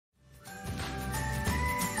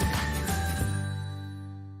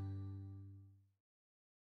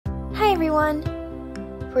everyone!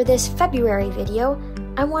 For this February video,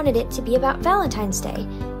 I wanted it to be about Valentine's Day,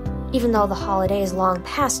 even though the holiday is long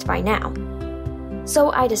past by now.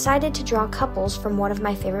 So I decided to draw couples from one of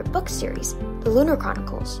my favorite book series, the Lunar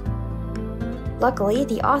Chronicles. Luckily,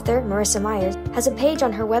 the author, Marissa Meyer, has a page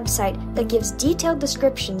on her website that gives detailed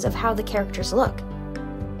descriptions of how the characters look.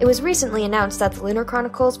 It was recently announced that the Lunar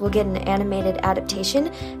Chronicles will get an animated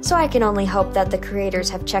adaptation, so I can only hope that the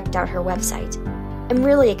creators have checked out her website. I'm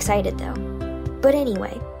really excited though. But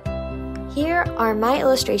anyway, here are my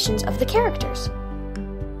illustrations of the characters.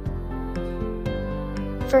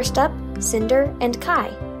 First up, Cinder and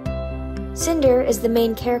Kai. Cinder is the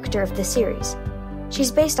main character of the series.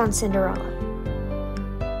 She's based on Cinderella.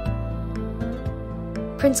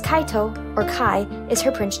 Prince Kaito, or Kai, is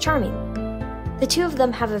her Prince Charming. The two of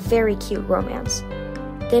them have a very cute romance.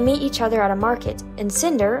 They meet each other at a market, and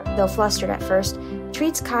Cinder, though flustered at first,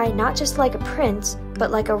 treats Kai not just like a prince, but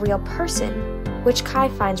like a real person, which Kai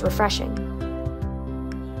finds refreshing.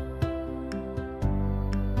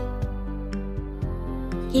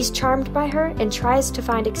 He's charmed by her and tries to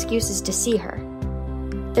find excuses to see her.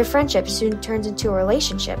 Their friendship soon turns into a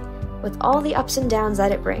relationship, with all the ups and downs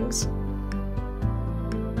that it brings.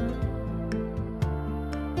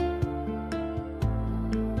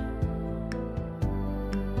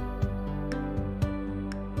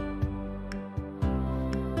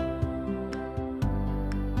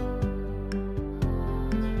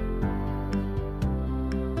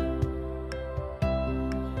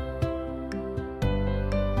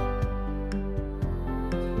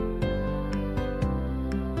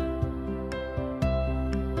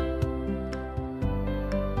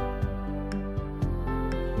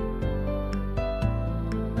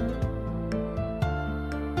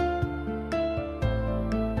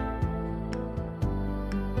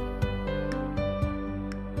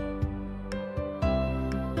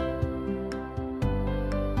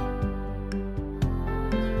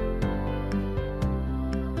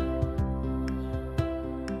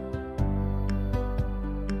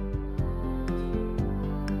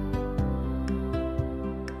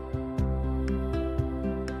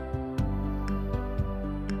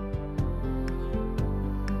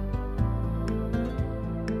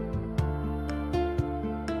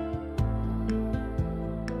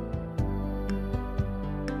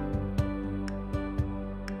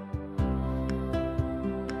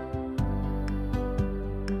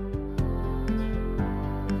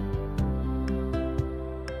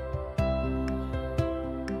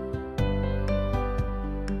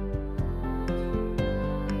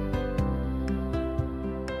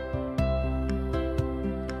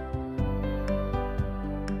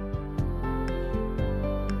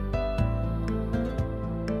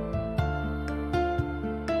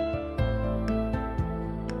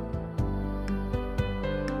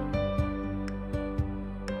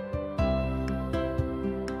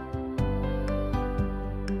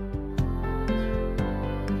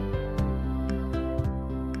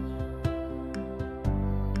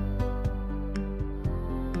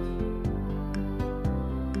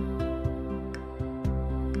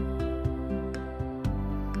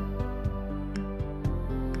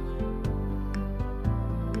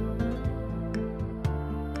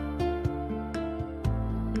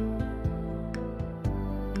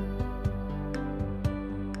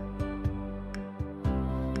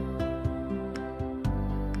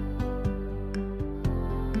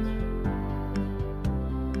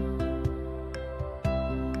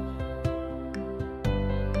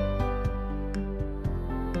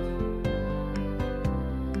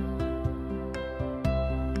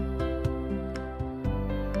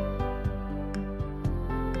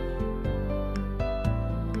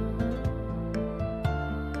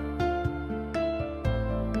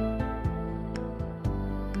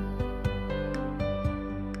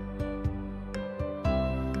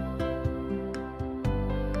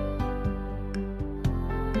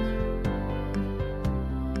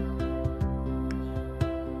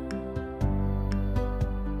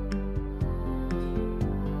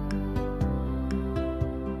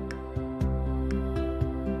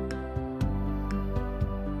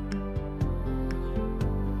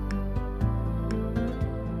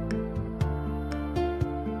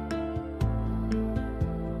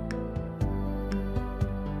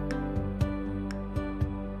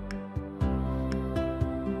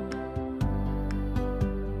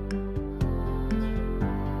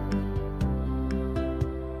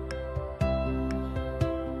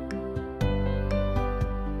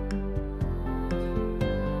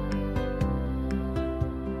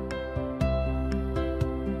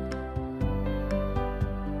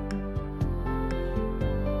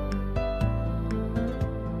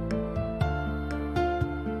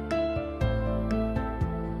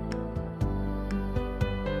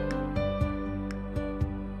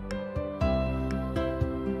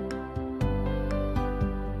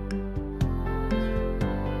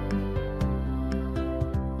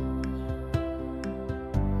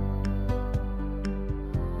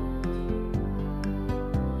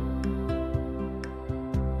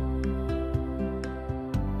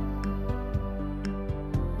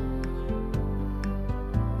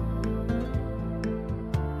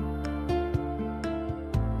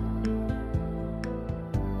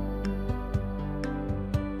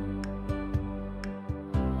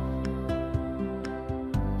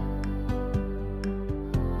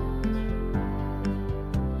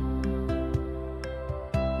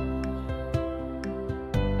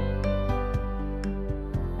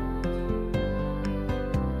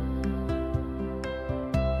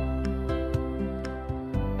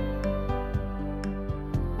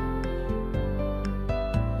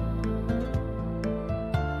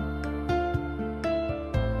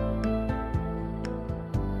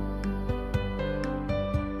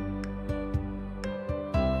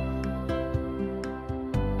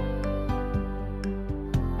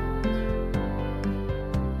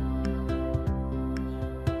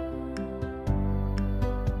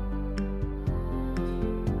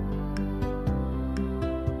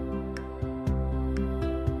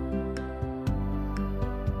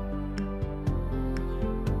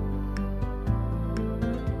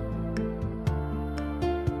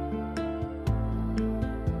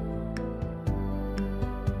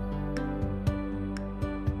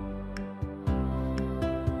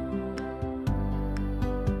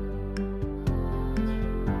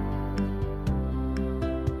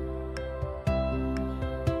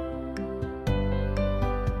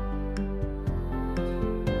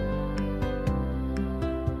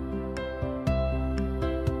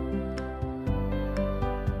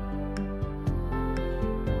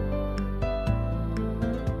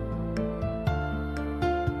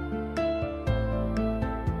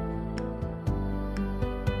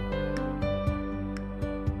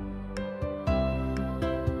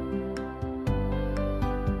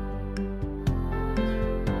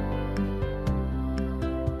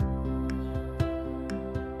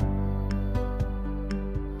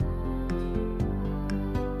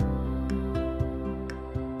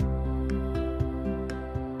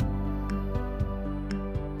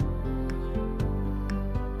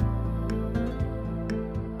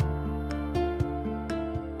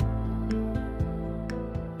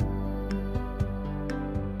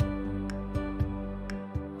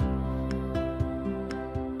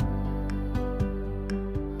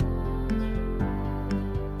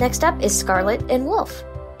 Next up is Scarlet and Wolf.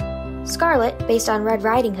 Scarlet, based on Red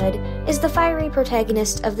Riding Hood, is the fiery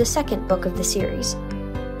protagonist of the second book of the series.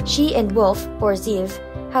 She and Wolf, or Zeev,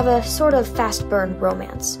 have a sort of fast-burn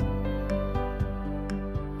romance.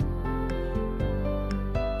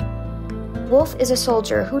 Wolf is a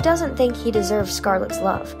soldier who doesn't think he deserves Scarlet's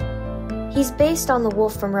love. He's based on the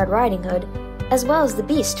wolf from Red Riding Hood, as well as the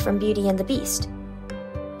beast from Beauty and the Beast.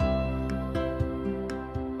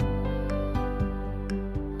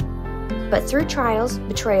 But through trials,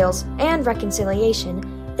 betrayals, and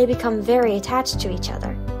reconciliation, they become very attached to each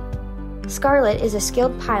other. Scarlet is a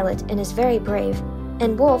skilled pilot and is very brave,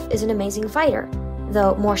 and Wolf is an amazing fighter,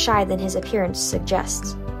 though more shy than his appearance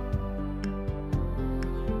suggests.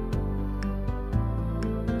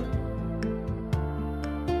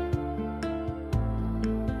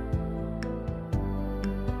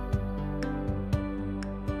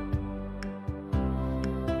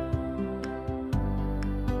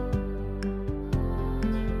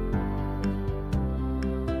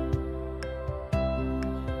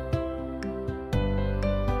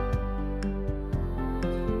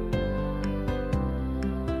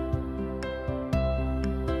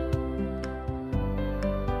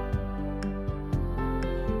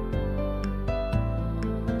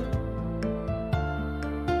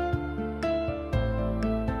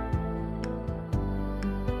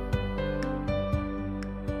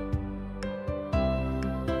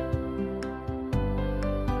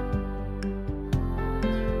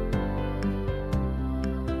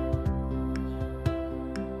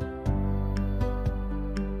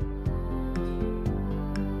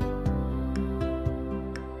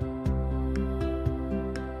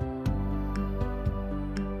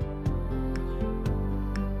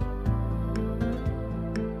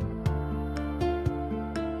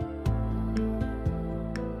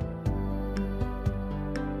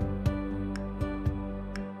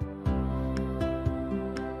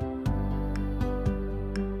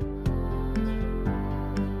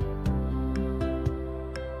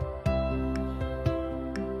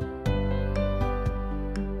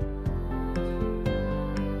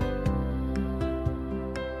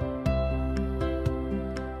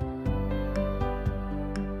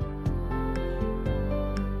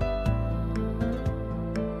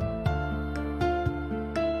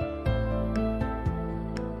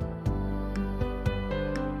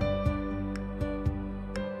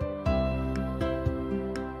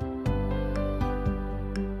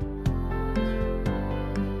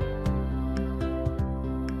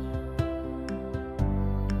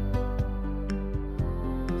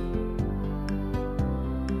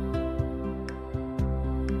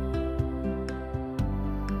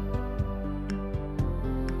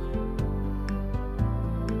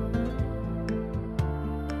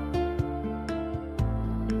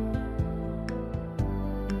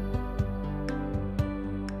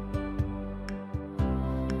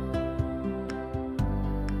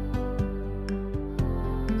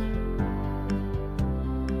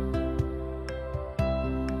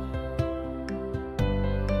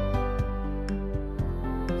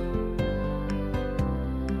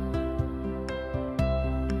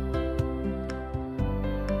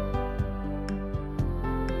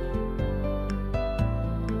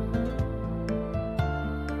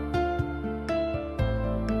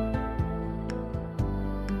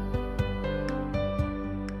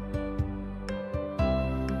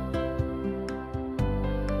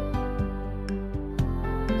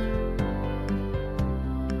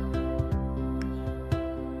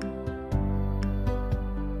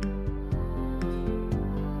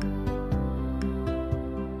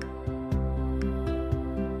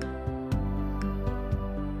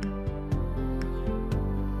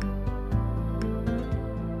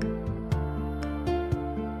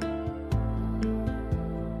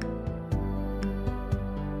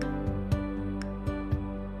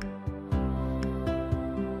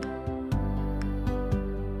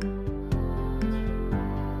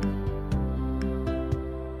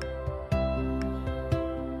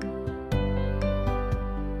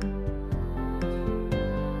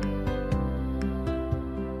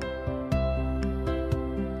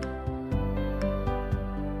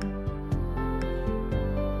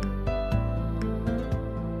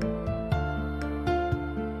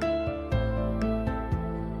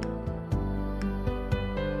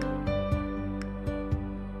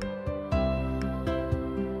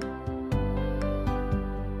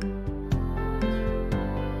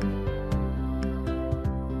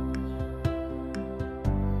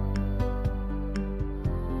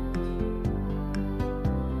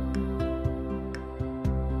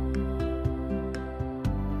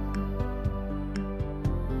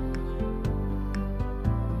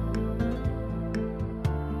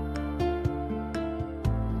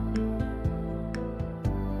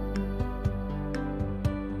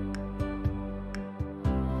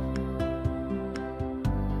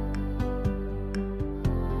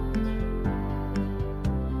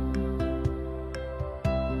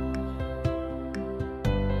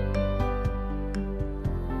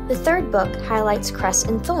 The third book highlights Cress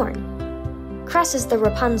and Thorn. Cress is the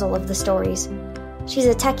Rapunzel of the stories. She's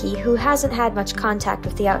a techie who hasn't had much contact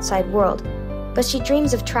with the outside world, but she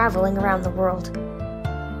dreams of traveling around the world.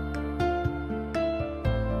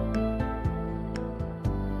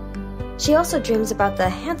 She also dreams about the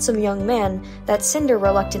handsome young man that Cinder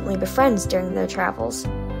reluctantly befriends during their travels,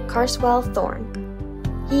 Carswell Thorn.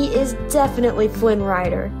 He is definitely Flynn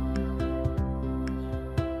Rider.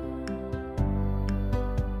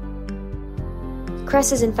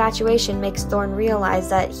 Cress's infatuation makes Thorn realize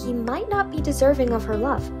that he might not be deserving of her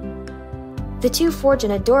love. The two forge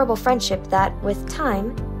an adorable friendship that, with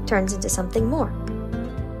time, turns into something more.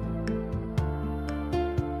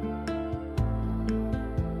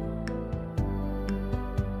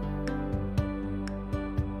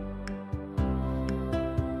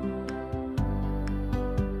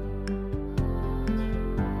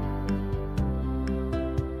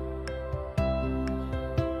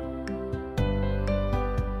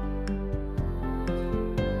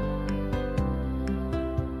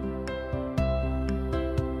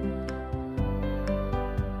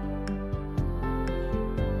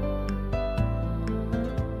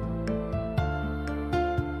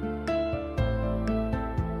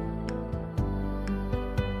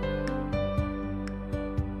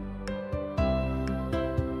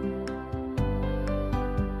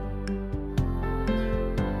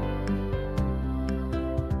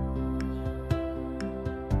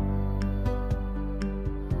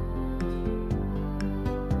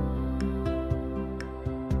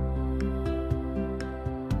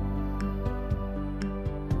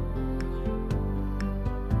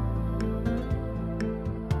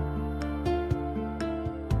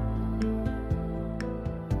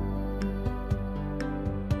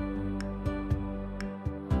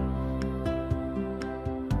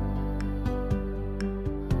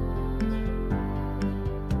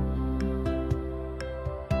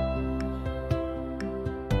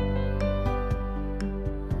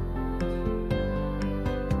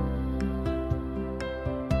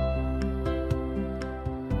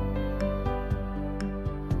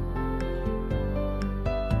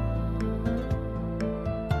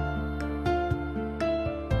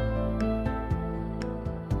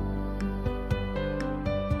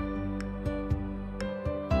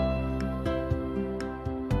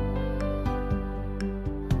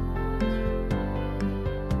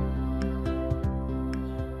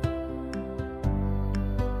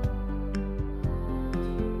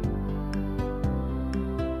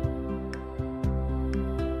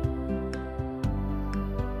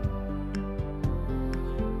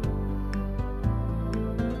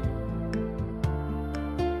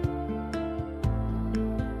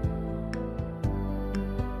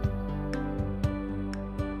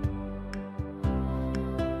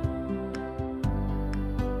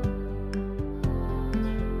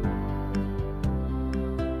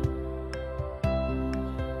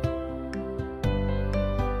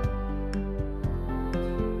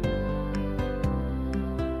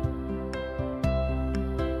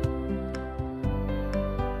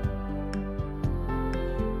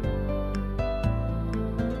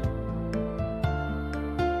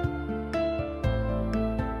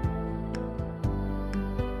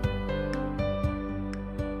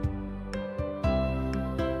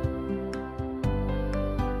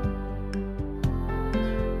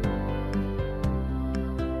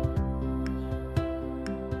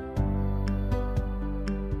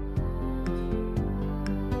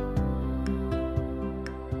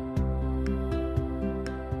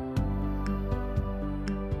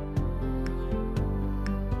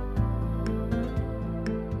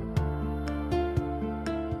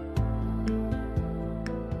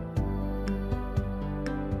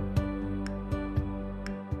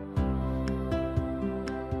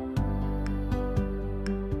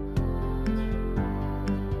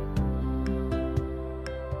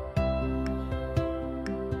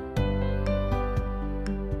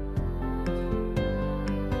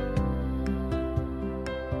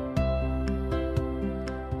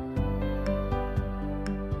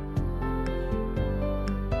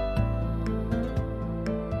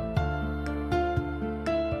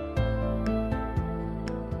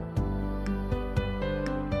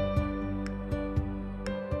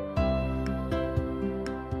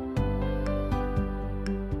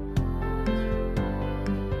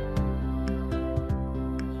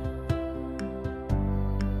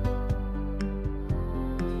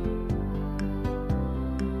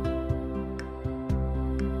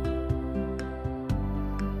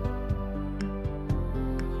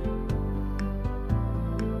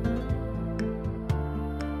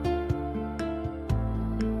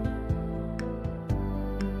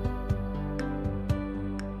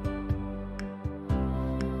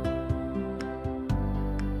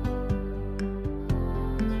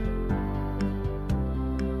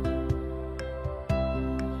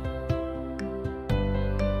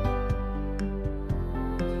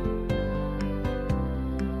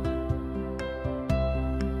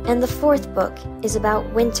 And the fourth book is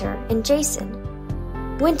about Winter and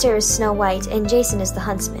Jason. Winter is Snow White and Jason is the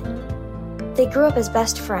huntsman. They grew up as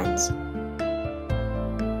best friends.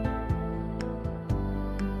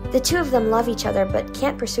 The two of them love each other but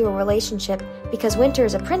can't pursue a relationship because Winter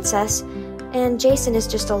is a princess and Jason is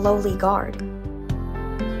just a lowly guard.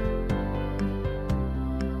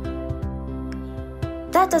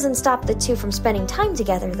 That doesn't stop the two from spending time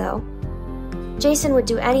together, though. Jason would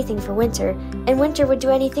do anything for Winter, and Winter would do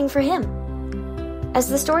anything for him. As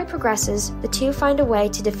the story progresses, the two find a way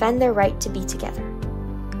to defend their right to be together.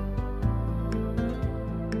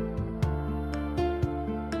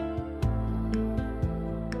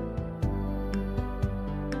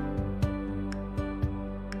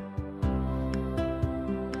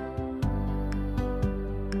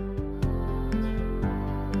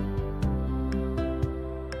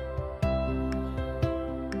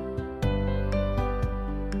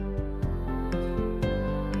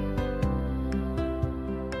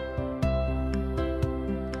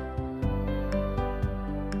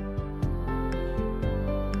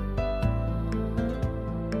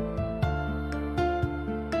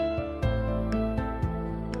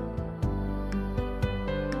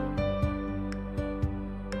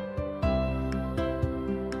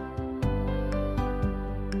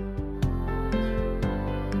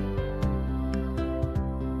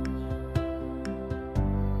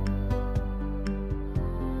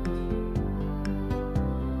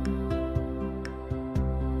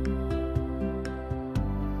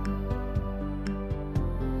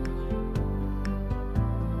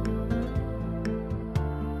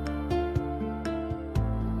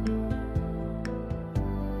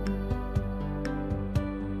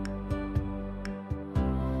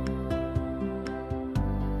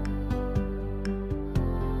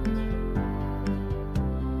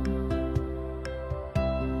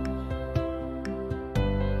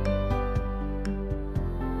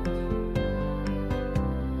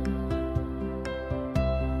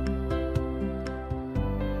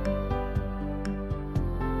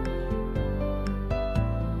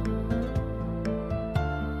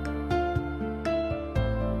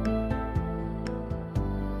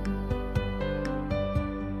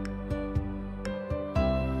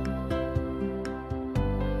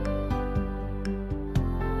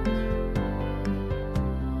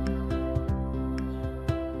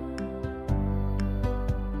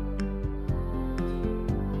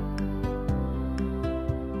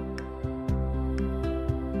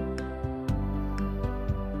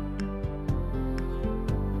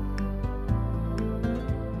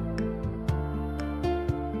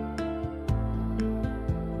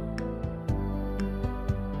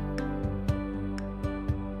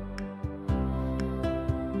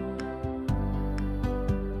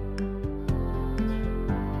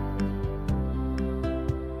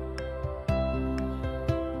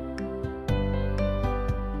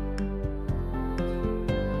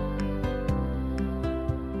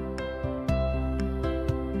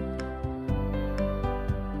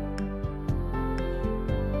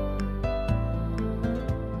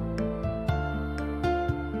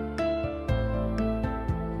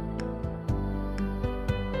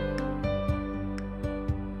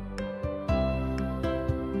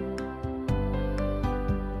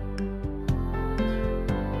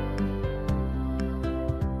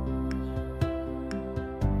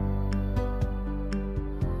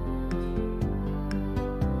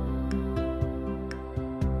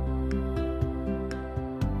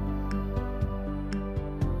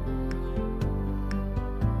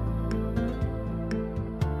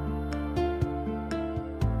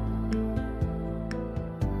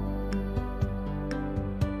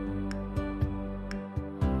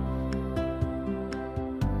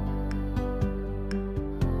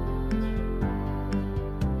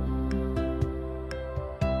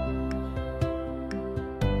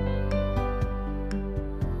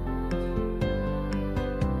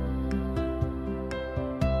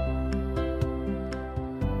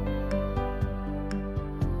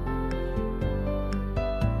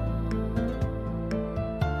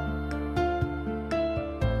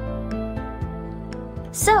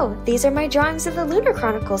 So, these are my drawings of the Lunar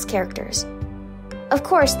Chronicles characters. Of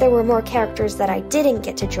course, there were more characters that I didn't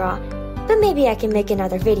get to draw, but maybe I can make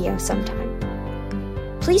another video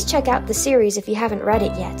sometime. Please check out the series if you haven't read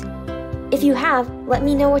it yet. If you have, let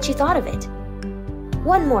me know what you thought of it.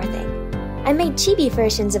 One more thing. I made chibi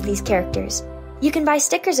versions of these characters. You can buy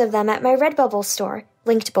stickers of them at my Redbubble store,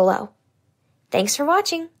 linked below. Thanks for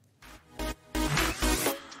watching!